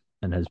single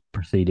and has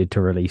proceeded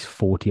to release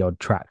 40 odd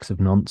tracks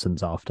of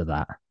nonsense after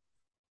that.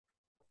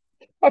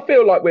 I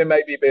feel like we're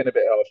maybe being a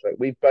bit harsh.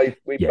 We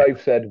Yeah,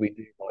 both said we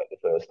do like the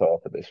first half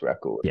of this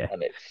record, yeah,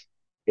 and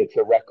it's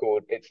a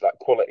record. It's like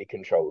quality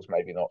controls,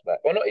 maybe not that,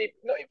 or not even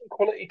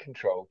quality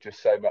control,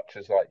 just so much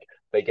as like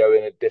they go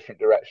in a different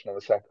direction on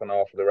the second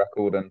half of the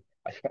record, and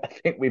I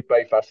think we've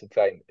both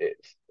ascertained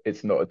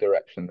it's not a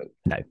direction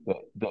no,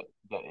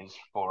 that is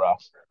for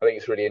us. I think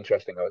it's really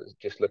interesting. I was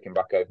just looking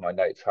back over my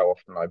notes how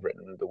often I've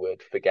written the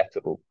word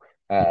forgettable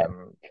yeah,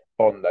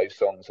 on those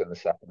songs in the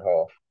second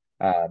half.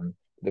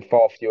 The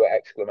far fewer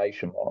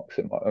exclamation marks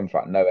in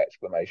fact, no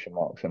exclamation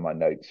marks in my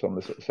notes on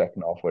the sort of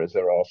second half, whereas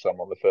there are some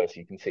on the first.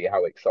 You can see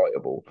how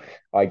excitable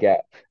I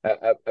get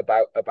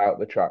about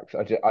the tracks.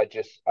 I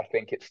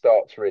think it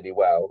starts really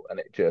well, and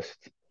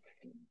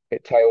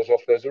it tails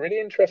off. There's a really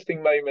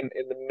interesting moment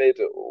in the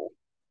middle.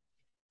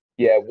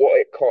 Yeah, What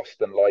It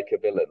Cost and Like a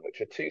Villain,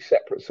 which are two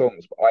separate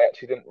songs, but I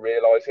actually didn't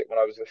realize it when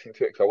I was listening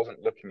to it because I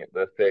wasn't looking at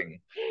the thing.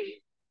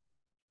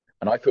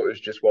 And I thought it was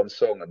just one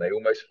song, and they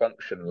almost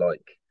function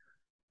like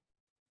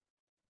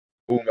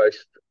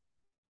almost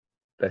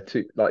they're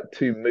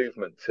two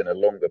movements in a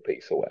longer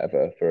piece or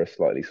whatever for a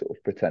slightly sort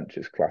of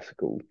pretentious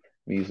classical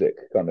music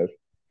kind of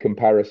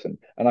comparison.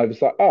 And I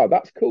was like, oh,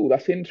 that's cool,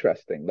 that's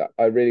interesting. That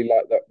I really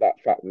like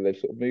that fact that they've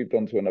sort of moved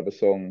on to another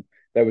song.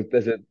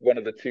 There's a one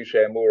of the Touche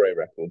Amore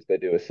records, they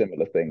do a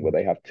similar thing where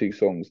they have two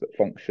songs that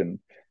function.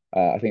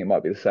 I think it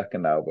might be the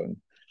second album,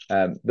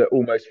 that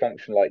almost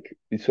function like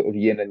these sort of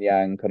yin and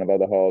yang kind of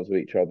other halves of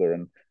each other,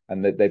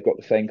 and they've got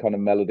the same kind of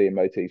melody and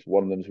motifs.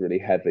 One of them's really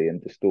heavy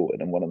and distorted,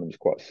 and one of them's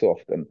quite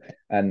soft. And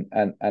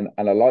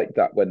I like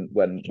that when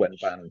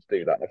bands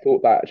do that. I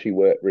thought that actually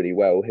worked really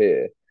well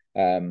here.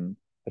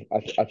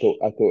 I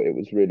thought it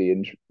was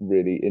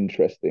really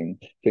interesting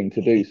thing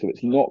to do. So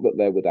it's not that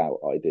they're without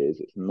ideas.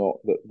 It's not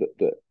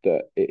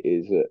that it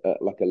is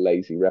like a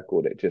lazy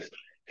record. It just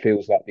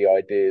feels like the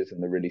ideas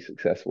and the really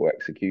successful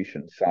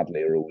execution,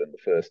 sadly, are all in the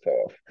first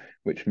half,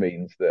 which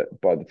means that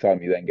by the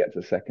time you then get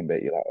to the second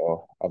bit, you're like,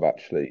 oh,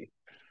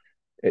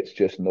 it's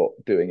just not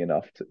doing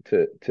enough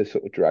to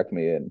sort of drag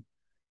me in.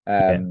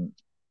 Yeah,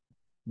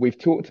 We've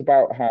talked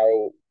about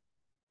how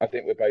I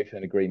think we're both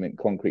in agreement.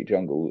 Concrete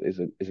Jungle is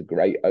a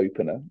great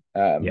opener.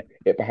 yeah,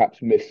 It perhaps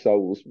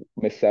missells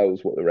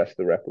what the rest of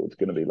the record's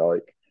going to be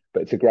like,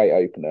 but it's a great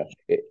opener.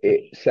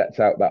 It sets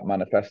out that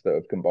manifesto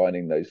of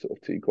combining those sort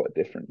of two quite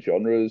different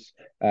genres.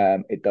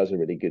 It does a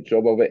really good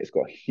job of it. It's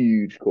got a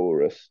huge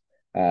chorus.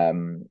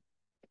 Um,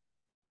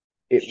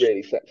 it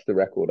really sets the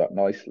record up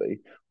nicely.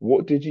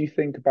 What did you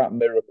think about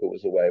Miracle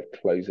as a way of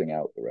closing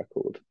out the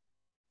record?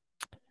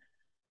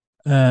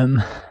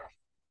 um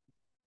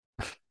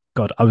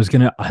God, I was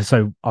gonna.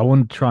 So I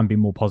wanted to try and be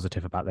more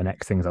positive about the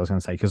next things I was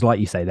gonna say because, like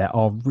you say, there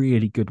are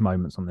really good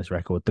moments on this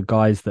record. The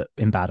guys that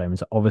in Bad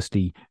Omens are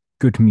obviously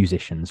good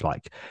musicians.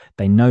 Like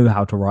they know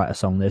how to write a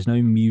song. There's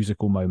no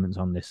musical moments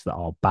on this that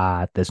are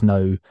bad. There's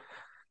no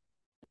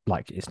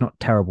like it's not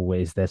terrible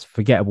ways. There's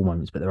forgettable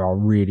moments, but there are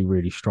really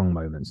really strong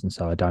moments. And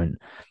so I don't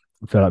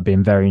feel like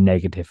being very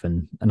negative,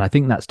 and I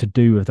think that's to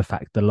do with the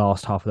fact the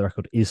last half of the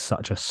record is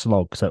such a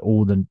slog. So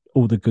all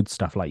the good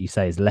stuff, like you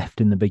say, is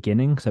left in the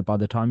beginning. So by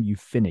the time you've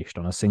finished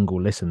on a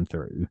single listen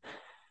through,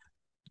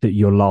 that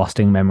your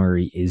lasting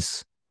memory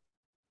is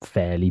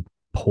fairly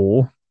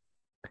poor.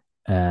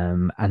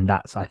 And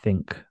that's I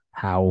think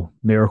how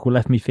Miracle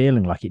left me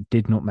feeling. Like it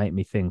did not make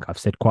me think. I've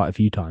said quite a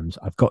few times,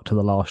 I've got to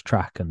the last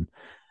track and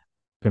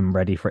been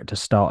ready for it to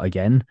start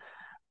again.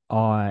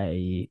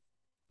 I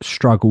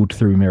struggled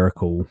through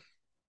Miracle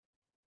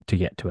to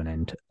get to an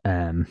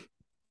end,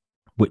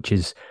 which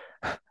is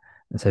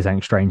let's say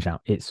something strange now.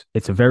 It's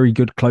a very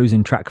good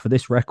closing track for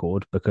this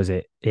record because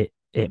it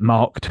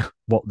marked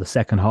what the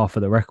second half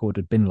of the record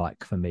had been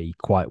like for me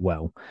quite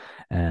well.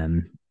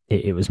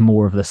 It was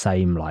more of the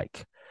same,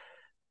 like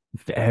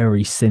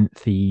very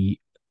synthy,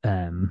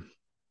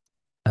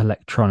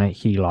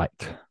 electronic-y,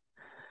 like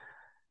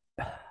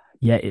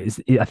yeah.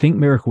 I think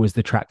Miracle was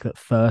the track that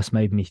first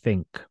made me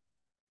think,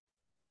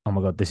 oh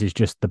my god, this is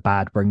just the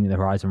bad Bring Me the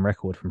Horizon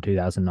record from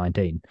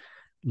 2019.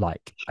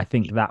 Like, I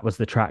think that was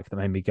the track that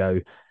made me go,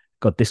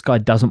 God, this guy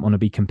doesn't want to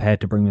be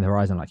compared to Bring Me the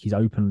Horizon. Like, he's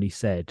openly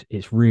said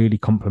it's really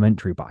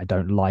complimentary, but I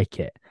don't like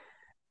it.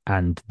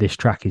 And this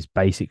track is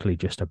basically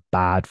just a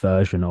bad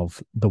version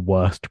of the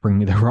worst Bring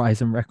Me the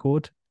Horizon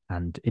record.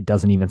 And it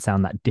doesn't even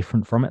sound that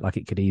different from it. Like,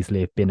 it could easily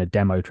have been a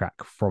demo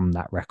track from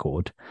that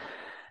record.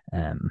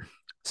 Um,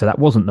 so that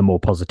wasn't the more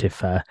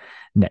positive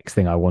next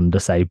thing I wanted to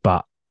say.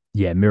 But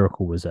yeah,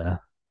 Miracle was a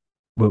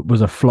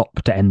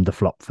flop to end the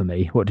flop for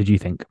me. What did you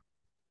think?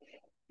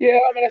 Yeah,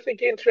 I mean, I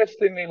think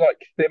interestingly,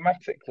 like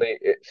thematically,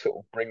 it sort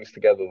of brings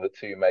together the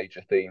two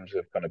major themes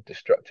of kind of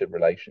destructive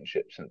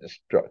relationships and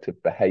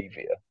destructive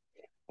behavior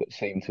that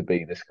seem to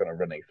be this kind of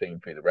running theme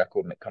through the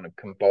record, and it kind of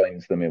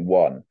combines them in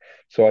one.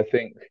 So I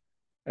think,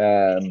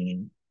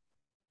 in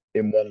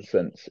one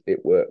sense,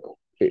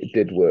 It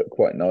did work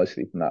quite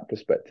nicely from that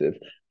perspective.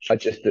 I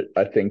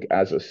think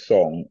as a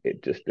song,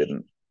 it just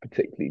didn't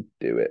particularly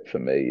do it for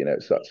me. You know,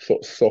 it's that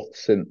sort of soft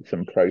synths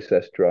and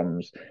processed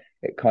drums.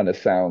 It kind of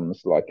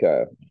sounds like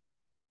the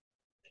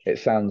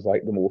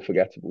more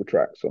forgettable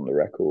tracks on the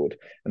record,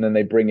 and then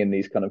they bring in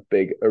these kind of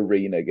big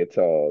arena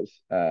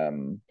guitars,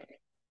 and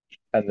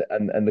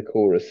the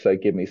chorus. So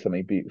give me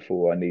something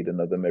beautiful. I need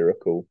another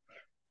miracle.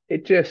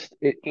 It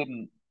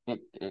didn't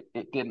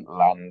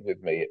land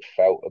with me. It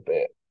felt a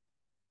bit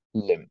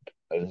limp,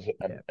 Yeah.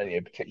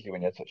 and particularly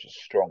when you had such a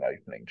strong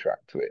opening track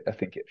to it. I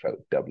think it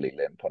felt doubly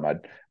limp,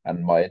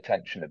 and my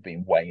attention had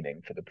been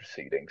waning for the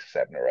preceding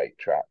 7 or 8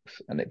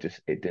 tracks, and it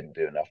didn't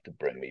do enough to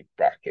bring me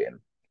back in.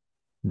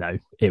 No,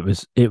 it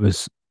was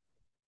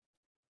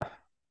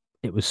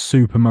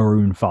Super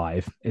Maroon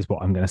 5 is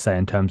what I'm going to say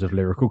in terms of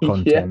lyrical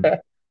content. Yeah,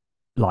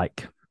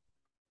 Like,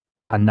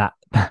 and that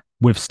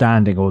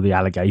withstanding all the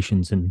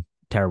allegations and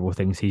terrible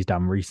things he's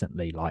done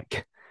recently,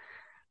 like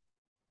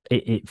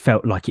it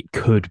felt like it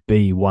could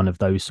be one of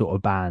those sort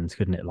of bands,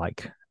 couldn't it?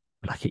 Like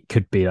it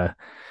could be a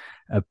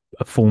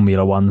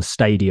Formula One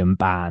stadium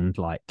band,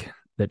 like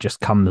that just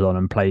comes on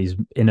and plays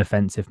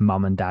inoffensive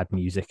mum and dad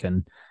music.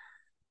 And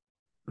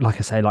like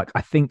I say, like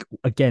I think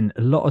again,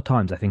 a lot of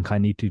times I think I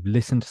need to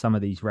listen to some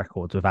of these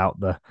records without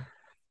the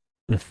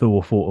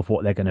thought of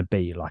what they're going to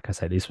be. Like I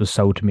said, this was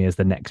sold to me as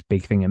the next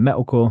big thing in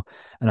metalcore,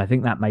 and I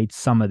think that made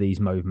some of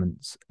these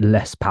moments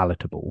less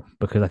palatable,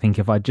 because I think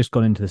if I'd just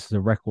gone into this as a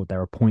record,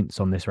 there are points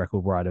on this record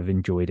where I'd have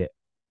enjoyed it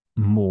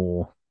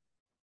more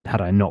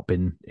had I not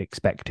been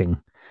expecting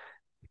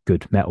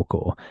good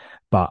metalcore.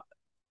 But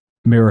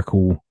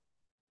Miracle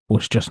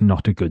was just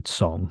not a good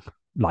song.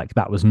 Like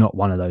that was not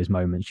one of those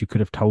moments. You could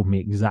have told me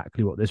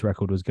exactly what this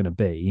record was going to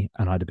be,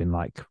 and I'd have been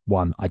like,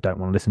 one, I don't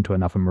want to listen to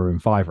another Maroon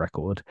 5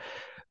 record.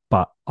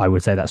 But I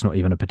would say that's not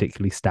even a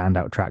particularly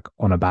standout track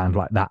on a band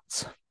like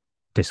that's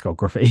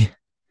discography.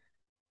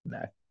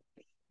 No,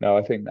 no,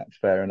 I think that's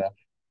fair enough.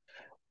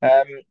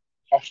 Um,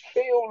 I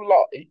feel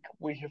like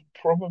we have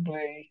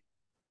probably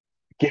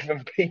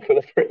given people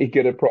a pretty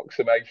good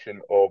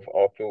approximation of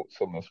our thoughts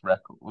on this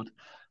record.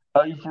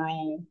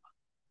 Overall,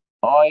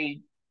 I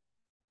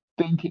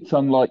think it's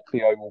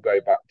unlikely I will go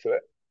back to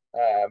it.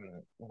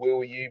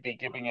 Will you be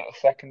giving it a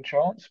second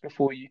chance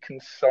before you can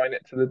sign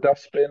it to the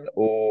dustbin,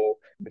 or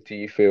do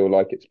you feel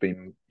like it's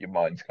been your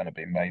mind's kind of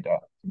been made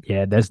up?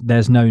 Yeah,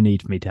 there's no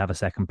need for me to have a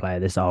second player.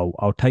 This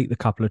I'll take the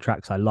couple of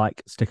tracks I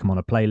like, stick them on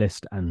a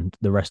playlist, and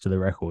the rest of the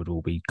record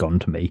will be gone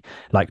to me.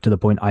 Like to the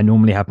point, I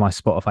normally have my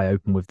Spotify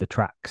open with the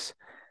tracks,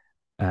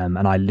 and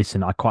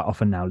I quite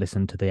often now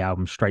listen to the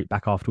album straight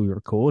back after we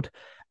record,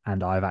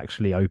 and I've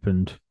actually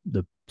opened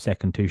the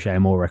second Touche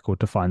Amore record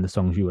to find the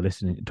songs you were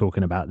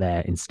talking about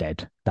there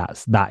instead.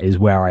 That is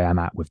where I am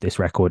at with this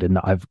record, in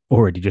that I've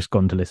already just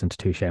gone to listen to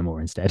Touche Amore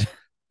instead.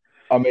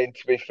 I mean,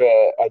 to be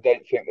fair, I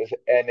don't think there's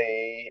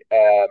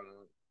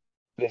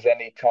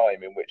any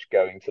time in which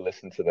going to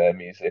listen to their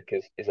music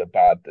is a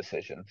bad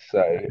decision. So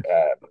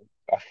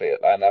I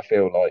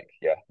feel like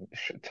yeah,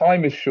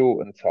 time is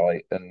short and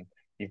tight, and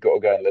you've got to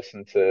go and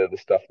listen to the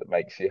stuff that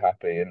makes you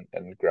happy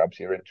and grabs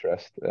your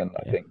interest. And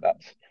I Yeah. think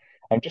that's.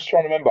 I'm just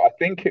trying to remember. I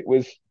think it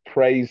was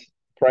praise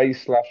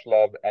slash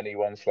love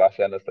anyone slash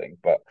anything,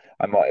 but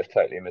I might have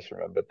totally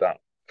misremembered that.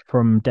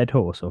 From Dead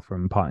Horse or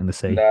from Parting the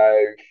Sea?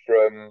 No,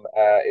 from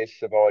is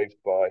survived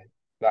by.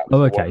 That was Oh,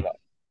 the one okay.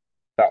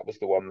 that was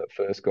the one that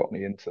first got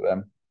me into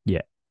them.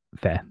 Yeah,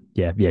 fair.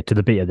 Yeah, yeah. To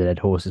the Beat of the Dead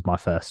Horse is my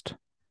first.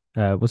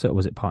 Was it or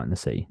was it Part in the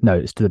Sea? No,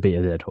 it's To the Beat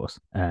of the Dead Horse.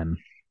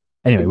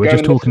 Anyway, we're Go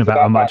just and talking listen to about a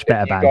that band. much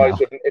better band now.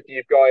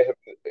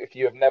 If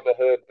you have never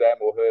heard them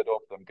or heard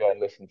of them, go and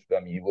listen to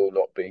them. You will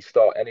not be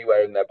start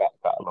anywhere in their back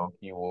catalogue.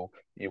 You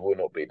will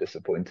not be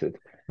disappointed.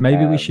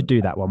 Maybe we should Um,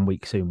 do that one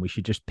week soon. We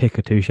should just pick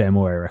a Touche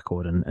Amore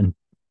record and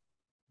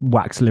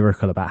wax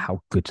lyrical about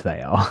how good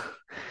they are. Have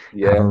a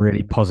yeah,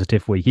 really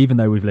positive week, even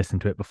though we've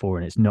listened to it before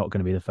and it's not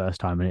going to be the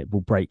first time, and it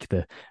will break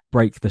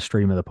the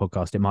stream of the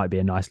podcast. It might be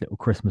a nice little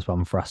Christmas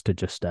one for us to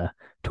just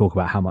talk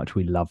about how much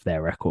we love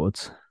their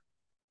records.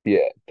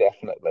 yeah,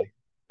 definitely,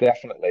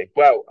 definitely.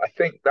 Well, I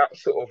think that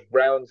sort of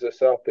rounds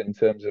us up in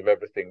terms of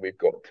everything we've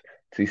got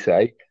to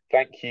say.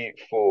 Thank you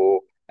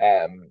for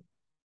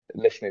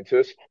listening to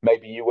us.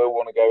 Maybe you will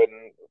want to go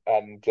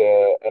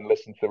and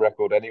listen to the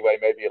record anyway.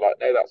 Maybe you're like,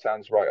 no, that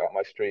sounds right up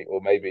my street, or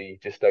maybe you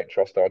just don't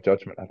trust our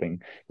judgment,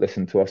 having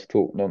listened to us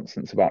talk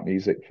nonsense about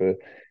music for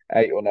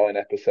 8 or 9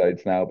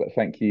 episodes now. But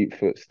thank you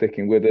for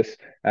sticking with us.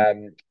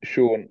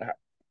 Sean,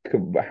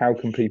 how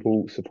can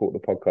people support the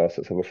podcast?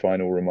 Let's have a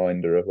final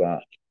reminder of that.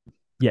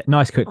 Yeah,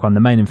 nice quick one. The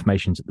main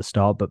information's at the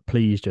start, but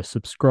please just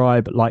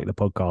subscribe, like the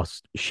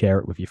podcast, share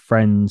it with your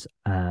friends.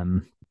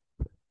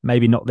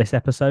 Maybe not this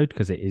episode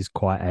because it is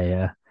quite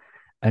a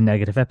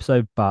negative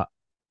episode, but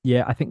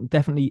yeah, I think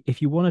definitely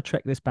if you want to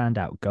check this band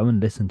out, go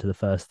and listen to the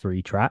first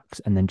 3 tracks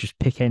and then just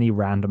pick any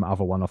random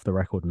other one off the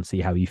record and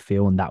see how you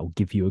feel, and that will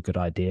give you a good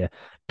idea.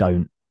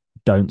 Don't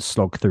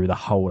slog through the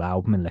whole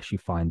album unless you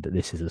find that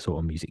this is the sort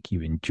of music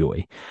you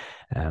enjoy.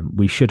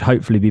 We should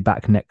hopefully be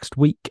back next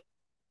week,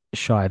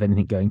 shy of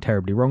anything going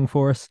terribly wrong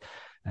for us.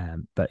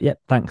 But yeah,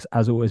 thanks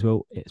as always,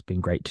 Will. It's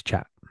been great to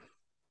chat.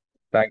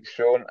 Thanks,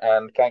 Sean,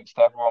 and thanks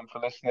to everyone for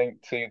listening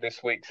to this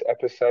week's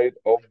episode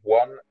of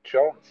One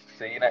Chance.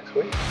 See you next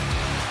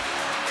week.